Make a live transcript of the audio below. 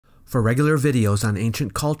For regular videos on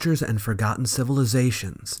ancient cultures and forgotten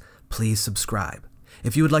civilizations, please subscribe.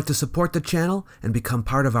 If you would like to support the channel and become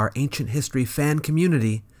part of our ancient history fan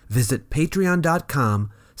community, visit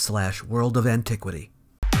patreon.com/World of Antiquity.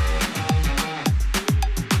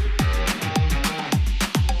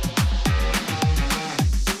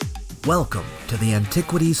 Welcome to the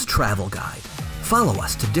Antiquities Travel Guide. Follow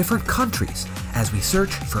us to different countries as we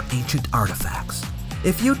search for ancient artifacts.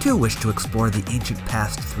 If you too wish to explore the ancient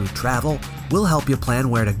past through travel, we'll help you plan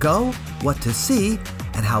where to go, what to see,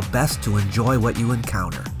 and how best to enjoy what you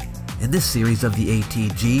encounter. In this series of the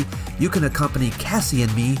ATG, you can accompany Cassie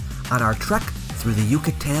and me on our trek through the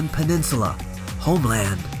Yucatan Peninsula,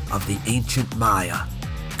 homeland of the ancient Maya.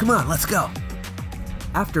 Come on, let's go!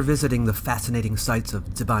 After visiting the fascinating sites of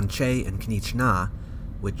Zibanche and Knichna,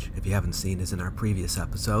 which, if you haven't seen, is in our previous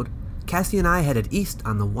episode, Cassie and I headed east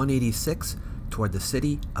on the 186 toward the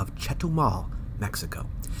city of Chetumal, Mexico,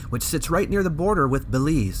 which sits right near the border with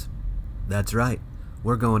Belize. That's right,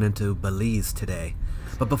 we're going into Belize today.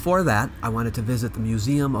 But before that, I wanted to visit the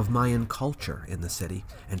Museum of Mayan Culture in the city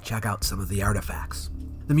and check out some of the artifacts.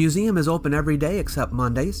 The museum is open every day except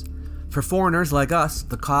Mondays. For foreigners like us,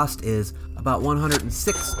 the cost is about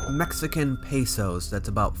 106 Mexican pesos, that's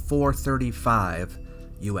about $4.35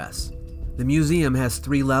 US. The museum has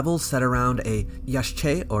 3 levels set around a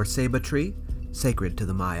yaxche or ceiba tree, sacred to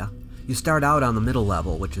the Maya. You start out on the middle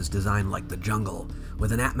level, which is designed like the jungle,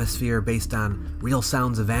 with an atmosphere based on real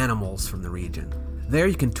sounds of animals from the region. There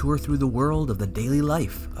you can tour through the world of the daily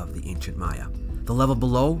life of the ancient Maya. The level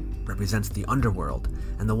below represents the underworld,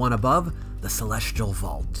 and the one above, the celestial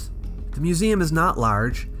vaults. The museum is not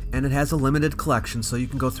large, and it has a limited collection, so you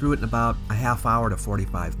can go through it in about a half hour to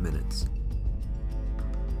 45 minutes.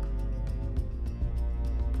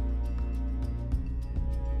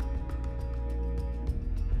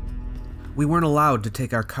 We weren't allowed to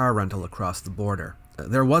take our car rental across the border.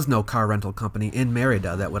 There was no car rental company in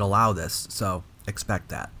Mérida that would allow this, so expect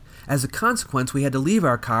that. As a consequence, we had to leave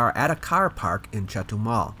our car at a car park in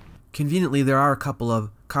Chetumal. Conveniently, there are a couple of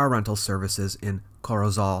car rental services in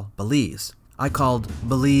Corozal, Belize. I called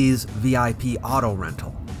Belize VIP Auto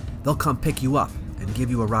Rental. They'll come pick you up and give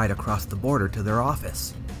you a ride across the border to their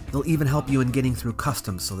office. They'll even help you in getting through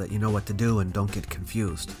customs so that you know what to do and don't get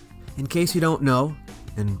confused. In case you don't know,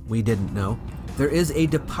 and we didn't know, there is a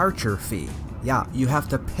departure fee. Yeah, you have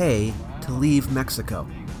to pay to leave Mexico.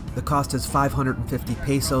 The cost is 550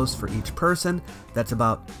 pesos for each person. That's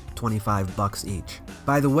about 25 bucks each.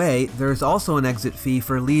 By the way, there's also an exit fee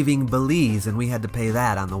for leaving Belize, and we had to pay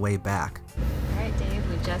that on the way back. Alright, Dave,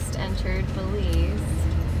 we just entered Belize.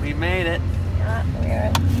 We made it. Yeah, we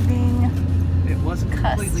are leaving. It wasn't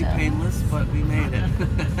completely painless, but we made it.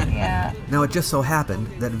 Yeah. Now, it just so happened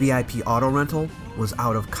that VIP Auto Rental was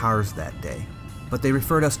out of cars that day, but they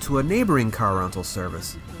referred us to a neighboring car rental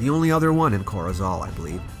service, the only other one in Corozal, I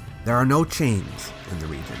believe. There are no chains in the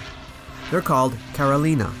region. They're called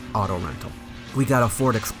Carolina Auto Rental. We got a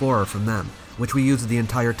Ford Explorer from them, which we used the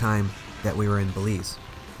entire time that we were in Belize.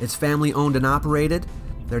 It's family owned and operated.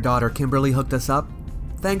 Their daughter Kimberly hooked us up.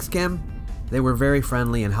 Thanks, Kim. They were very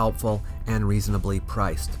friendly and helpful and reasonably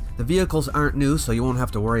priced. The vehicles aren't new, so you won't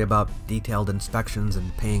have to worry about detailed inspections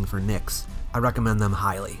and paying for nicks. I recommend them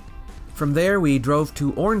highly. From there, we drove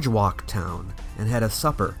to Orange Walk Town and had a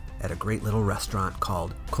supper at a great little restaurant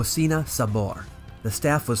called Cocina Sabor. The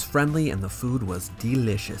staff was friendly and the food was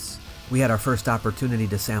delicious. We had our first opportunity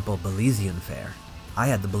to sample Belizean fare. I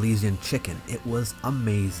had the Belizean chicken. It was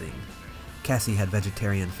amazing. Cassie had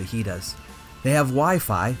vegetarian fajitas. They have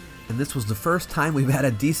Wi-Fi, and this was the first time we've had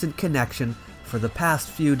a decent connection for the past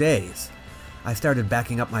few days. I started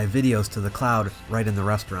backing up my videos to the cloud right in the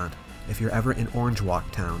restaurant. If you're ever in Orange Walk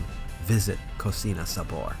Town, visit Cocina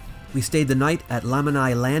Sabor. We stayed the night at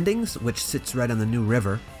Lamanai Landings, which sits right on the New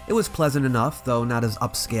River. It was pleasant enough, though not as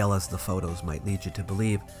upscale as the photos might lead you to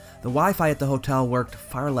believe. The Wi-Fi at the hotel worked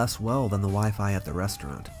far less well than the Wi-Fi at the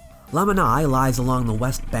restaurant. Lamanai lies along the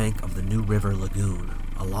west bank of the New River Lagoon,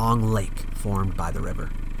 a long lake formed by the river.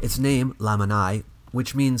 Its name, Lamanai,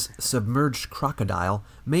 which means submerged crocodile,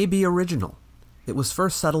 may be original. It was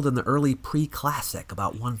first settled in the early pre-classic,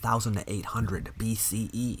 about 1800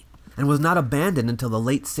 BCE. And was not abandoned until the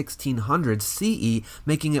late 1600s CE,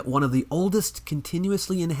 making it one of the oldest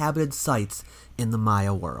continuously inhabited sites in the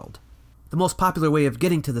Maya world. The most popular way of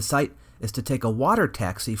getting to the site is to take a water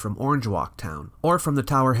taxi from Orange Walk Town, or from the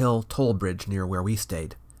Tower Hill toll bridge near where we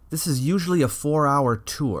stayed. This is usually a 4-hour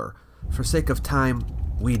tour. For sake of time,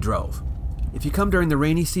 we drove. If you come during the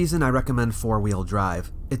rainy season, I recommend 4-wheel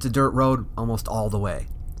drive. It's a dirt road almost all the way.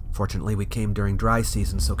 Fortunately, we came during dry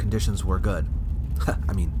season, so conditions were good.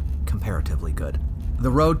 I mean, comparatively good. The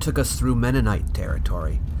road took us through Mennonite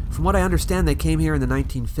territory. From what I understand, they came here in the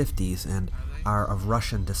 1950s and are of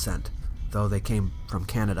Russian descent, though they came from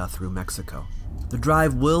Canada through Mexico. The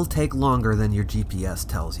drive will take longer than your GPS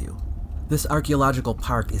tells you. This archaeological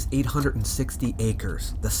park is 860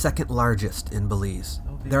 acres, the second largest in Belize.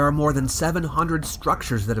 There are more than 700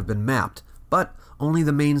 structures that have been mapped, but only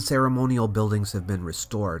the main ceremonial buildings have been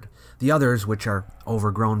restored. The others, which are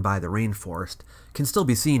overgrown by the rainforest, can still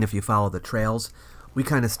be seen if you follow the trails. We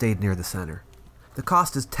kind of stayed near the center. The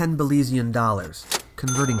cost is 10 Belizean dollars.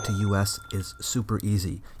 Converting to US is super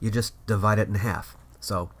easy. You just divide it in half,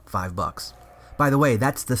 so $5. By the way,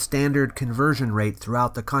 that's the standard conversion rate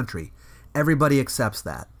throughout the country. Everybody accepts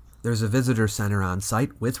that. There's a visitor center on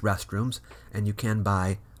site with restrooms, and you can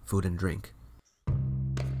buy food and drink.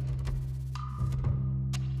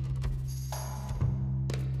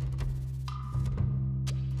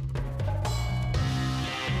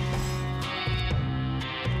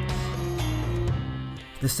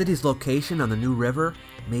 The city's location on the new river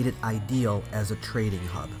made it ideal as a trading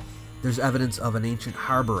hub. There's evidence of an ancient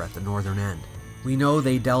harbor at the northern end. We know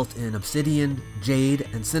they dealt in obsidian, jade,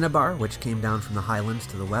 and cinnabar, which came down from the highlands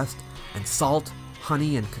to the west, and salt,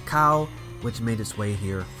 honey, and cacao, which made its way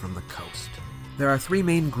here from the coast. There are three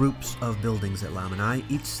main groups of buildings at Lamanai,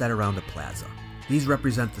 each set around a plaza. These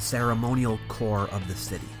represent the ceremonial core of the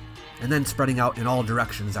city. And then spreading out in all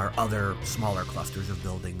directions are other smaller clusters of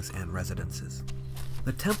buildings and residences.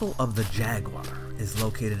 The Temple of the Jaguar is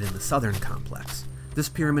located in the southern complex. This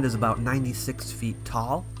pyramid is about 96 feet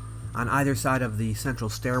tall. On either side of the central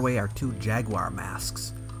stairway are two jaguar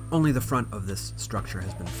masks. Only the front of this structure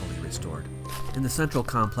has been fully restored. In the central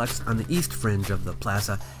complex, on the east fringe of the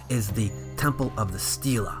plaza, is the Temple of the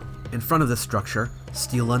Stela. In front of this structure,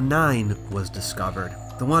 Stela 9 was discovered.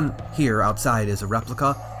 The one here outside is a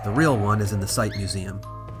replica. The real one is in the site museum.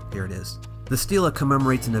 Here it is. The stela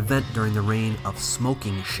commemorates an event during the reign of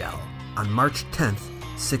Smoking Shell on March 10th,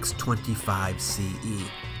 625 CE.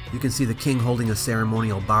 You can see the king holding a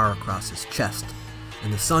ceremonial bar across his chest,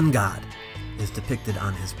 and the sun god is depicted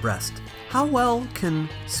on his breast. How well can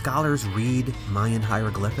scholars read Mayan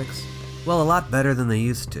hieroglyphics? Well, a lot better than they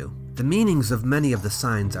used to. The meanings of many of the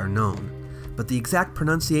signs are known, but the exact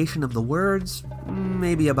pronunciation of the words,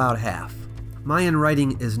 maybe about half. Mayan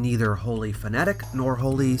writing is neither wholly phonetic nor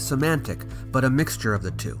wholly semantic, but a mixture of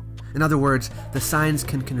the two. In other words, the signs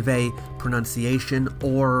can convey pronunciation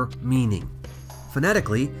or meaning.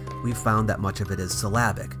 Phonetically, we've found that much of it is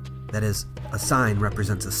syllabic. That is, a sign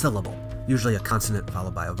represents a syllable, usually a consonant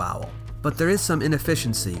followed by a vowel. But there is some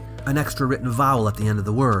inefficiency, an extra written vowel at the end of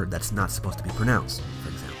the word that's not supposed to be pronounced, for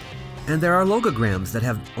example. And there are logograms that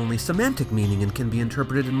have only semantic meaning and can be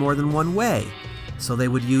interpreted in more than one way. So they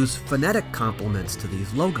would use phonetic complements to these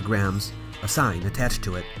logograms, a sign attached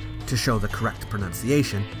to it, to show the correct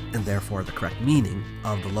pronunciation and therefore the correct meaning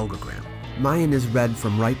of the logogram. Mayan is read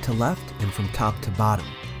from right to left and from top to bottom,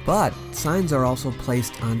 but signs are also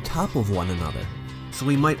placed on top of one another. So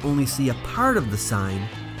we might only see a part of the sign,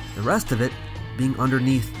 the rest of it being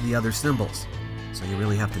underneath the other symbols. So you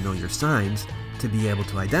really have to know your signs to be able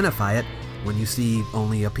to identify it when you see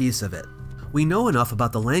only a piece of it. We know enough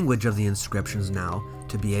about the language of the inscriptions now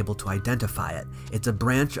to be able to identify it. It's a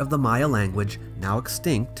branch of the Maya language, now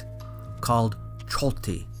extinct, called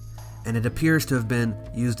Cholti, and it appears to have been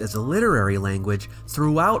used as a literary language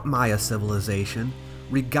throughout Maya civilization,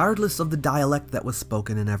 regardless of the dialect that was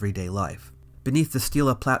spoken in everyday life. Beneath the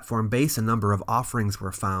stela platform base, a number of offerings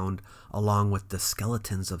were found, along with the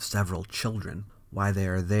skeletons of several children. Why they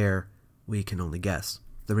are there, we can only guess.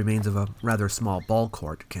 The remains of a rather small ball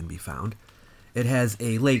court can be found. It has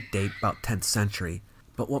a late date, about 10th century,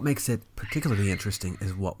 but what makes it particularly interesting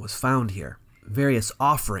is what was found here. Various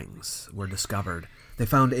offerings were discovered. They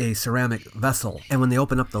found a ceramic vessel, and when they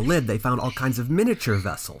opened up the lid, they found all kinds of miniature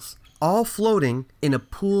vessels, all floating in a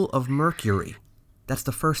pool of mercury. That's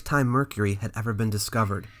the first time mercury had ever been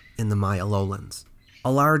discovered in the Maya lowlands.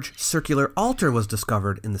 A large circular altar was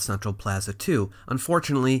discovered in the central plaza too.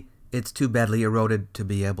 Unfortunately, it's too badly eroded to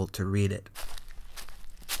be able to read it.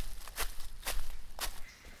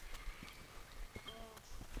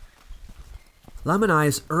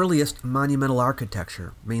 Lamanai's earliest monumental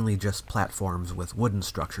architecture, mainly just platforms with wooden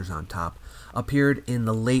structures on top, appeared in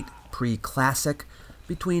the late pre-classic,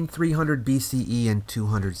 between 300 BCE and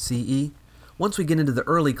 200 CE. Once we get into the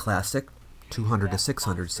early classic, 200 to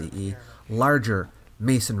 600 CE, larger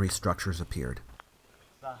masonry structures appeared.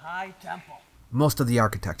 The High Temple. Most of the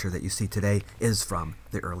architecture that you see today is from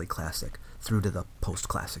the early classic through to the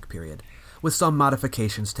post-classic period, with some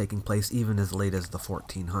modifications taking place even as late as the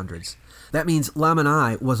 1400s. That means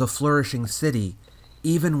Lamanai was a flourishing city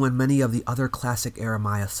even when many of the other classic era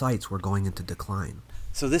Maya sites were going into decline.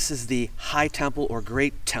 So this is the High Temple or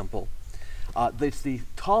Great Temple. It's the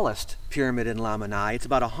tallest pyramid in Lamanai. It's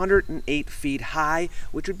about 108 feet high,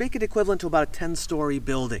 which would make it equivalent to about a 10-story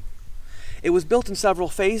building. It was built in several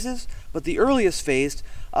phases, but the earliest phase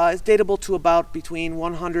is datable to about between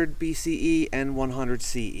 100 BCE and 100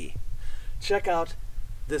 CE. Check out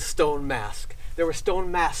this stone mask. There were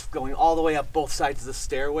stone masks going all the way up both sides of the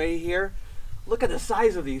stairway here. Look at the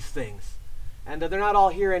size of these things. And they're not all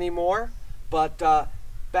here anymore, but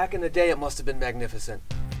back in the day it must have been magnificent.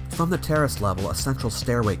 From the terrace level, a central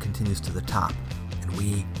stairway continues to the top, and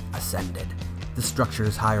we ascended. This structure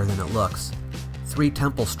is higher than it looks. 3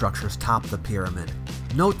 temple structures top the pyramid.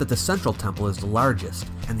 Note that the central temple is the largest,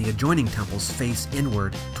 and the adjoining temples face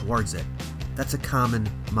inward towards it. That's a common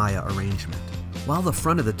Maya arrangement. While the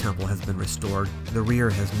front of the temple has been restored, the rear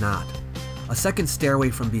has not. A second stairway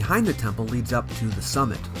from behind the temple leads up to the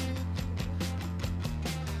summit.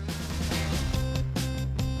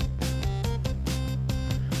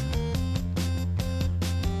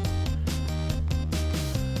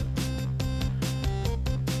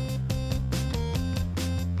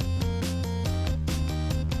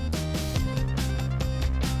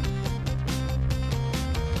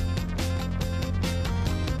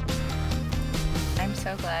 I'm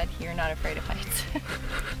so glad you're not afraid of heights.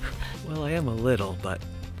 Well, I am a little, but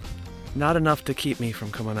not enough to keep me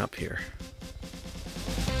from coming up here.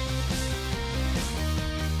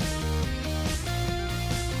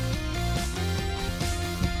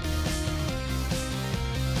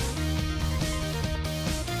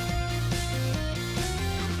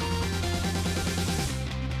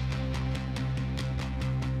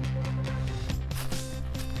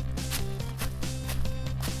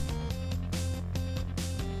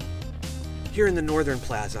 Here in the northern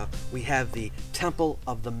plaza, we have the Temple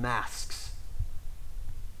of the Masks.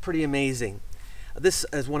 Pretty amazing. This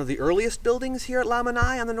is one of the earliest buildings here at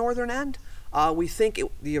Lamanai on the northern end. We think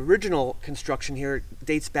the original construction here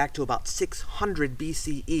dates back to about 600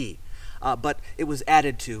 BCE, but it was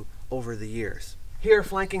added to over the years. Here,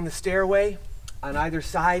 flanking the stairway, on either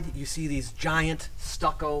side, you see these giant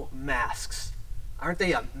stucco masks. Aren't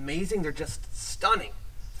they amazing? They're just stunning.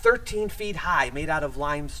 13 feet high, made out of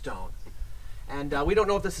limestone. And we don't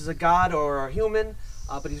know if this is a god or a human,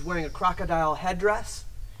 but he's wearing a crocodile headdress.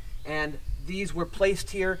 And these were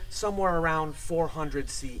placed here somewhere around 400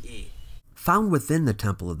 CE. Found within the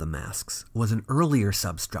Temple of the Masks was an earlier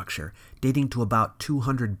substructure dating to about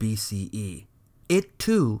 200 BCE. It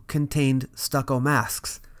too contained stucco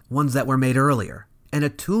masks, ones that were made earlier. And a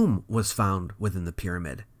tomb was found within the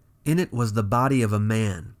pyramid. In it was the body of a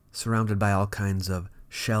man, surrounded by all kinds of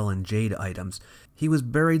shell and jade items. He was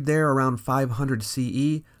buried there around 500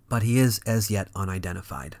 CE, but he is as yet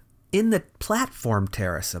unidentified. In the platform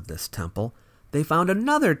terrace of this temple, they found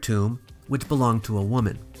another tomb which belonged to a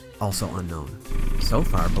woman, also unknown. So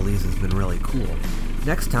far, Belize has been really cool.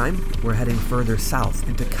 Next time, we're heading further south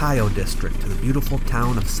into Coe district to the beautiful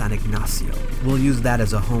town of San Ignacio. We'll use that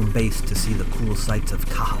as a home base to see the cool sights of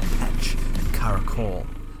Cahopech and Caracol.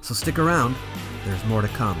 So stick around, there's more to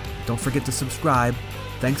come. Don't forget to subscribe.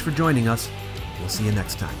 Thanks for joining us. We'll see you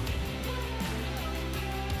next time.